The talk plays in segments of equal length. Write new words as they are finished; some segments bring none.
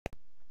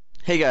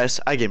Hey guys,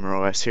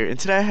 iGamerOS here, and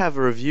today I have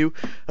a review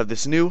of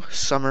this new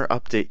summer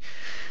update.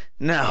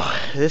 Now,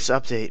 this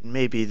update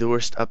may be the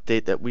worst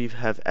update that we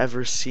have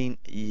ever seen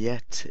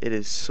yet. It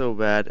is so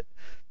bad.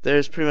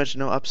 There's pretty much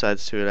no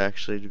upsides to it,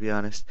 actually, to be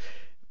honest.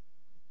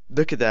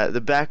 Look at that.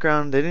 The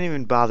background, they didn't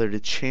even bother to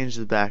change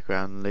the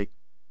background. Like,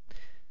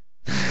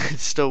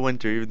 it's still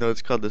winter, even though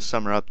it's called the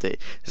summer update.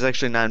 It's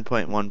actually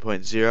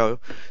 9.1.0,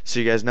 so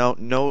you guys know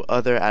no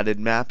other added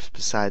maps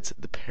besides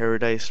the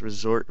Paradise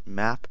Resort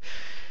map.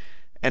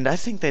 And I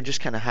think they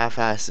just kind of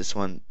half-assed this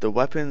one. The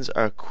weapons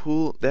are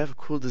cool. They have a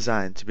cool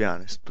design, to be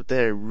honest, but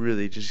they're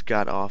really just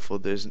god-awful.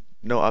 There's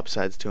no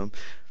upsides to them.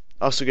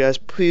 Also, guys,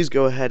 please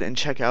go ahead and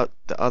check out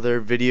the other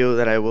video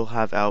that I will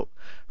have out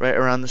right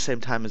around the same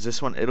time as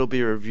this one. It'll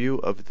be a review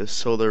of the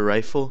solar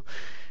rifle,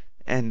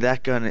 and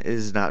that gun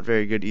is not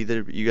very good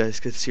either, but you guys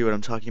could see what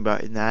I'm talking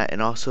about in that.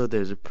 And also,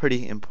 there's a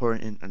pretty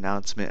important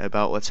announcement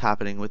about what's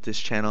happening with this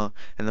channel,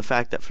 and the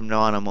fact that from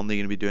now on I'm only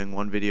going to be doing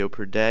one video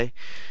per day.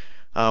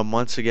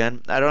 Once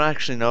again, I don't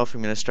actually know if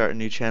I'm going to start a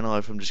new channel or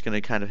if I'm just going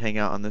to kind of hang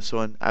out on this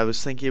one. I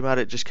was thinking about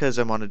it just because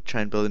I wanted to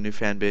try and build a new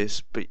fan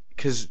base, but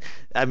because,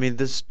 I mean,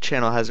 this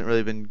channel hasn't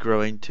really been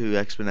growing too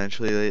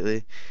exponentially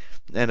lately,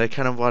 and I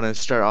kind of want to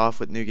start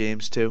off with new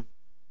games too.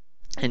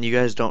 And you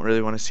guys don't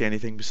really want to see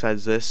anything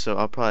besides this, so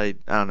I'll probably,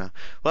 I don't know.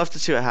 We'll have to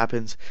see what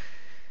happens.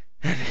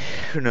 And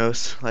who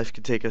knows? Life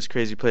could take us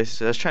crazy places.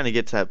 I was trying to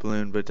get to that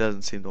balloon, but it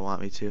doesn't seem to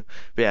want me to.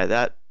 But yeah,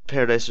 that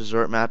Paradise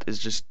Resort map is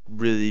just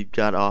really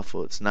god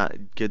awful. It's not a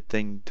good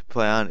thing to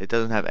play on. It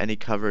doesn't have any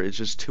cover. It's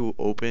just too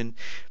open.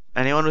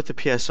 Anyone with a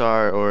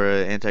PSR or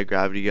an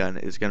anti-gravity gun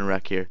is gonna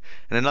wreck here.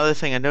 And another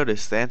thing I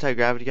noticed, the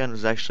anti-gravity gun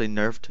was actually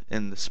nerfed,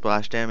 and the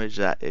splash damage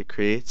that it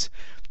creates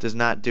does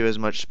not do as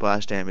much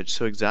splash damage.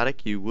 So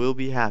Exotic, you will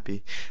be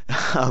happy.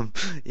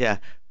 Yeah.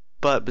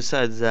 But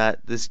besides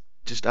that, this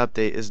just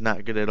update is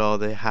not good at all.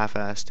 They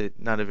half-assed it.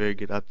 Not a very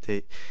good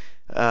update.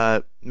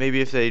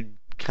 Maybe if they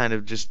kind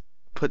of just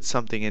put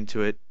something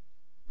into it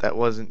that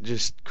wasn't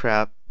just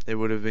crap, it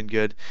would have been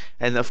good.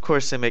 And of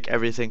course, they make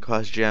everything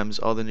cost gems.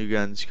 All the new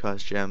guns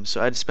cost gems.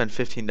 So I'd spend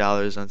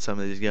 $15 on some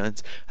of these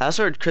guns. I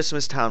also heard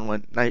Christmas Town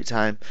went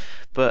nighttime,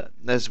 but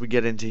as we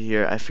get into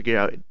here, I figured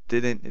out it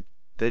didn't.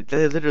 They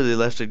literally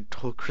left a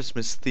whole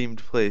Christmas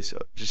themed place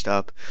just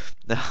up.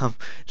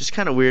 Just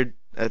kind of weird.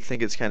 I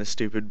think it's kind of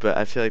stupid, but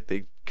I feel like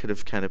they could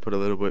have kind of put a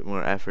little bit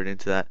more effort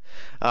into that.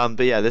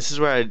 But yeah, this is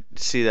where I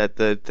see that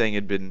the thing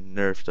had been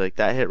nerfed. Like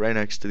that hit right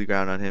next to the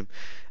ground on him,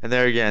 and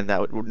there again,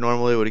 that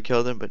normally would have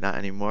killed him, but not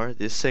anymore.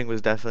 This thing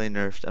was definitely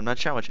nerfed. I'm not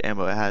sure how much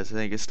ammo it has. I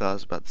think it still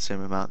has about the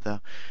same amount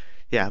though.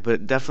 Yeah,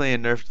 but definitely a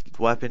nerfed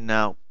weapon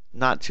now.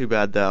 Not too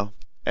bad though.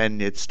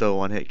 And it's still a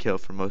one-hit kill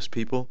for most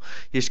people.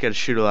 You just gotta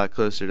shoot a lot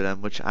closer to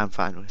them, which I'm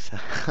fine with.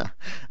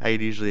 I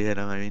could usually hit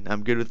them. I mean,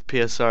 I'm good with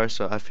PSR,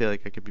 so I feel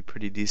like I could be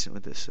pretty decent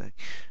with this thing.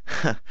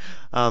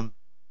 um,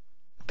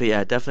 but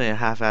yeah, definitely a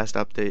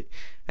half-assed update.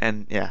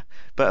 And yeah,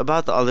 but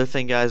about the other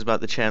thing, guys,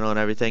 about the channel and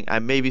everything, I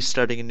may be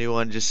starting a new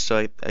one just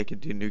so I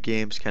could do new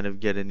games, kind of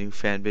get a new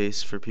fan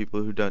base for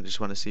people who don't just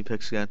want to see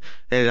Pixelgun.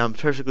 And I'm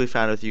perfectly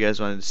fine with you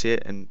guys wanting to see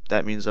it, and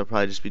that means I'll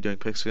probably just be doing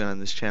Pixelgun on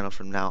this channel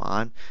from now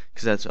on,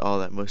 because that's all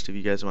that most of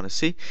you guys want to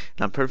see.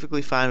 And I'm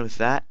perfectly fine with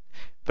that.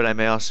 But I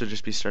may also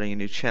just be starting a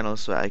new channel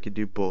so I could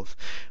do both.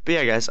 But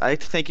yeah, guys, I'd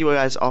like to thank you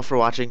guys all for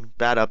watching.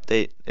 Bad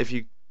update. If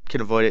you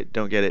can avoid it,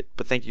 don't get it.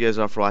 But thank you guys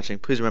all for watching.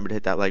 Please remember to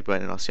hit that like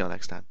button, and I'll see you all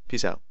next time.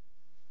 Peace out.